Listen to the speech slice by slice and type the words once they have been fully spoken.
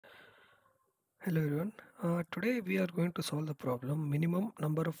Hello everyone. Today we are going to solve the problem minimum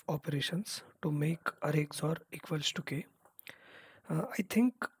number of operations to make array XOR equals to k. I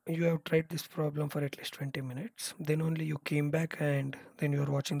think you have tried this problem for at least 20 minutes. Then only you came back and then you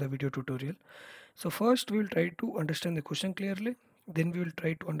are watching the video tutorial. So first we will try to understand the question clearly. Then we will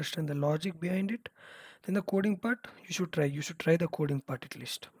try to understand the logic behind it. Then the coding part you should try. You should try the coding part at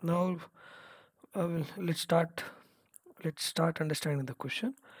least. Now let's start. Let's start understanding the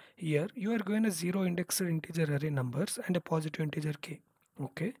question. Here you are given a zero indexed integer array numbers and a positive integer k.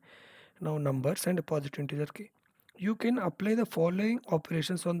 Okay. Now numbers and a positive integer k. You can apply the following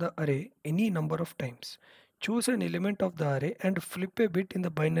operations on the array any number of times. Choose an element of the array and flip a bit in the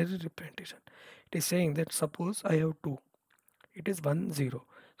binary representation. It is saying that suppose I have 2. It is 1 0.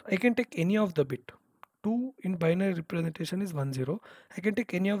 So I can take any of the bit. 2 in binary representation is 1 0. I can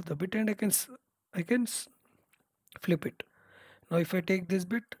take any of the bit and I can flip it. Now if I take this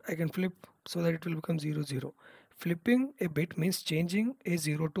bit, I can flip so that it will become 0 0. Flipping a bit means changing a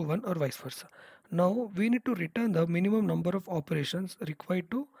 0 to 1 or vice versa. Now we need to return the minimum number of operations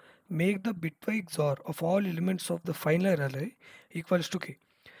required to make the bitwise XOR of all elements of the final array equals to k.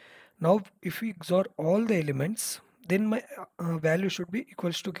 Now if we XOR all the elements, then my value should be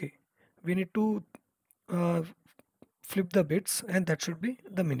equals to k. We need to uh, flip the bits and that should be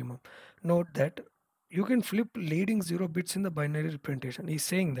the minimum. Note that you can flip leading 0 bits in the binary representation. He's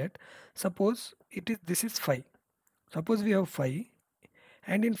saying that suppose this is 5. Suppose we have 5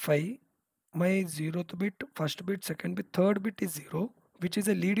 and in 5 my 0th bit, first bit, second bit, third bit is 0, which is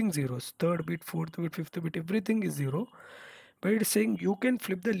a leading zeros. Third bit, fourth bit, fifth bit, everything is 0. But it's saying you can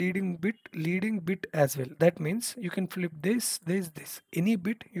flip the leading bit as well. That means you can flip this. Any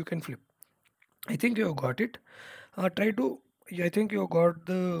bit you can flip. I think you have got it. Try to. I think you have got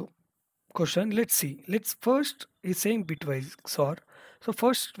the question. Let's see. Let's first is saying bitwise XOR. So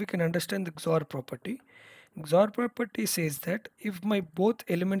first we can understand the XOR property. XOR property says that if my both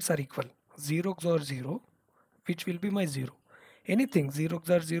elements are equal, 0 XOR 0, which will be my 0. Anything 0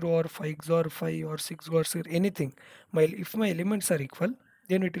 XOR 0 or 5 XOR 5 or 6 XOR 6, anything. If my elements are equal,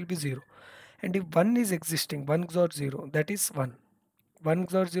 then it will be 0. And if 1 is existing, 1 XOR 0, that is 1. 1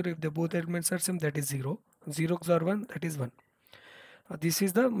 XOR 0, if the both elements are same, that is 0. 0 XOR 1, that is 1. This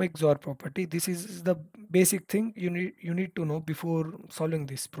is the XOR property. This is the basic thing you need to know before solving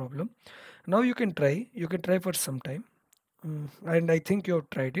this problem. Now you can try for some time. And I think you have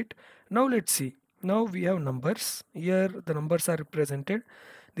tried it. Now let's see. Now we have numbers. Here the numbers are represented.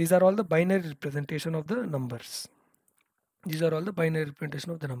 These are all the binary representation of the numbers. These are all the binary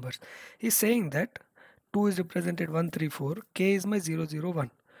representation of the numbers. He's saying that 2 is represented 1 3 4, k is my 0 0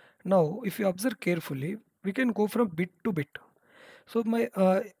 1. Now if you observe carefully, we can go from bit to bit. So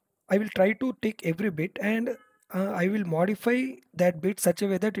I will try to take every bit and I will modify that bit such a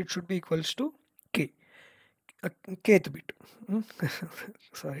way that it should be equals to k, kth bit.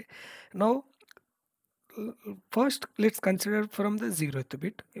 Sorry. Now first let's consider from the 0th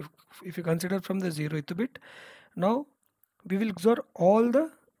bit. If you consider from the 0th bit, now we will XOR all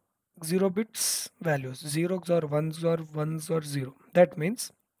the 0 bits values. 0 XOR 1 XOR 1 XOR 0. That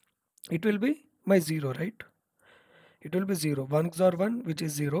means it will be my 0, right? It will be 0. 1 XOR 1, which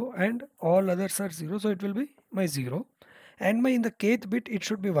is 0, and all others are 0, so it will be my 0. And my in the kth bit it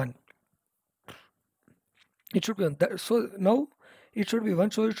should be 1. It should be 1. So now it should be 1,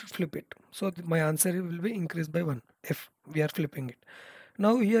 so it should flip it. So my answer will be increased by 1 if we are flipping it.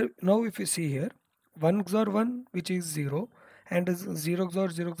 Now if you see here, 1 XOR 1, which is 0, and 0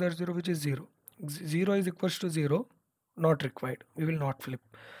 XOR 0 XOR 0, which is 0. 0 is equals to 0, not required. We will not flip.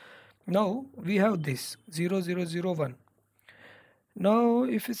 Now we have this 0 0 0 1. Now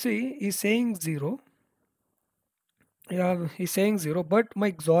if you see, he's saying 0. Yeah, he's saying 0, but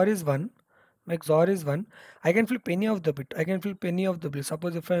my XOR is 1. My XOR is 1. I can flip any of the bit. I can flip any of the bit.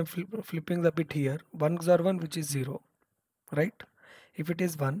 Suppose if I am flipping the bit here, 1 XOR 1, which is 0, right? If it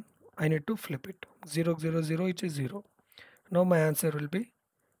is 1, I need to flip it. 0 0 0, which is 0. Now my answer will be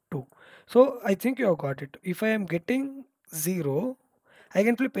 2. So I think you have got it. If I am getting 0, I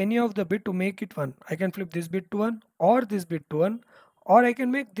can flip any of the bit to make it 1. I can flip this bit to 1 or this bit to 1, or I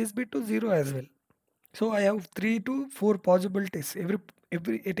can make this bit to 0 as well. So I have 3 to 4 possibilities.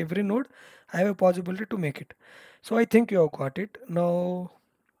 At every node I have a possibility to make it. So I think you have got it. Now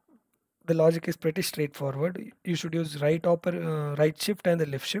the logic is pretty straightforward. You should use right shift and the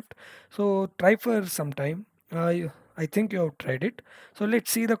left shift. So try for some time. I think you have tried it. So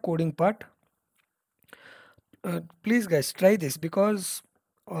let's see the coding part. Please guys, try this, because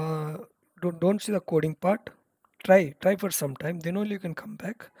don't see the coding part. Try for some time, then only you can come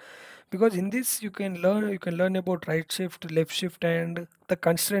back, because in this you can learn about right shift, left shift, and the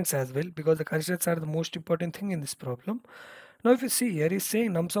constraints as well, because the constraints are the most important thing in this problem. Now if you see here, is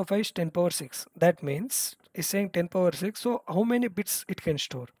saying nums of I is 10 power 6. That means it's saying 10 power 6. So how many bits it can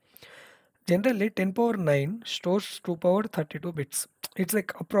store? Generally 10 power 9 stores 2 power 32 bits. It's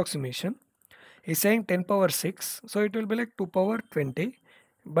like approximation. He's saying 10 power 6, so it will be like 2 power 20,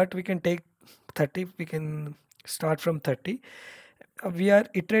 but we can take 30, we can start from 30. We are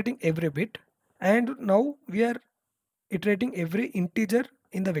iterating every bit, and now we are iterating every integer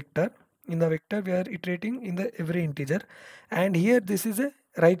in the vector. In the vector, we are iterating in the every integer, and here this is a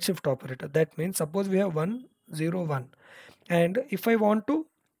right shift operator. That means suppose we have 1, 0, 1, and if I want to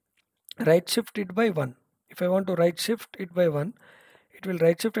right shift it by 1, if I want to right shift it by 1, it will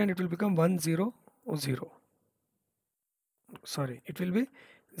right shift and it will become 1, 0, 0. Sorry, it will be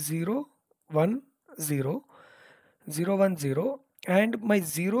 0, 1, 0, 0, 1, 0, and my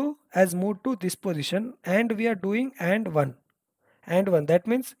 0 has moved to this position, and we are doing and 1 and 1. That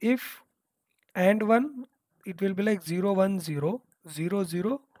means if and 1, it will be like 0, 1, 0, 0,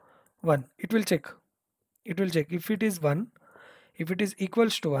 0, 1. It will check, if it is 1, if it is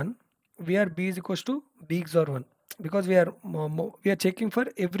equals to 1, we are b is equals to b XOR 1, because we are checking for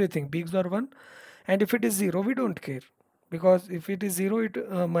everything b XOR 1. And if it is 0, we don't care, because if it is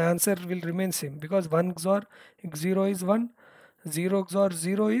 0, my answer will remain same, because 1 XOR 0 is 1, 0 XOR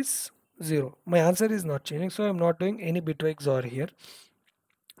 0 is 0. My answer is not changing, so I'm not doing any bit XOR here.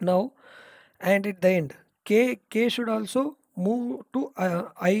 Now, and at the end, k should also move to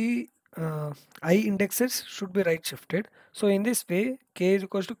I indexes should be right shifted. So in this way, k is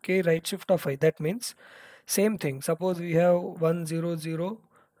equals to k right shift of I. That means same thing. Suppose we have 1, 0, 0,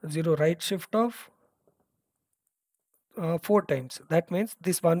 0 right shift of 4 times. That means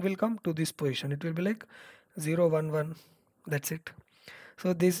this 1 will come to this position. It will be like 0, 1, 1. That's it.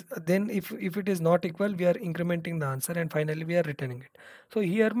 So this, then if it is not equal, we are incrementing the answer, and finally we are returning it. So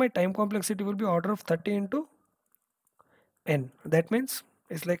here my time complexity will be order of 30 into n. That means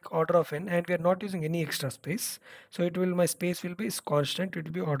it's like order of n, and we are not using any extra space. So it will, my space will be is constant. It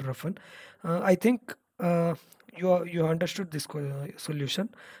will be order of n. I think you understood this solution.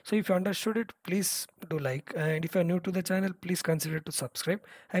 So if you understood it, please do like, and if you are new to the channel, please consider to subscribe.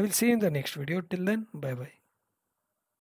 I will see you in the next video. Till then, bye bye.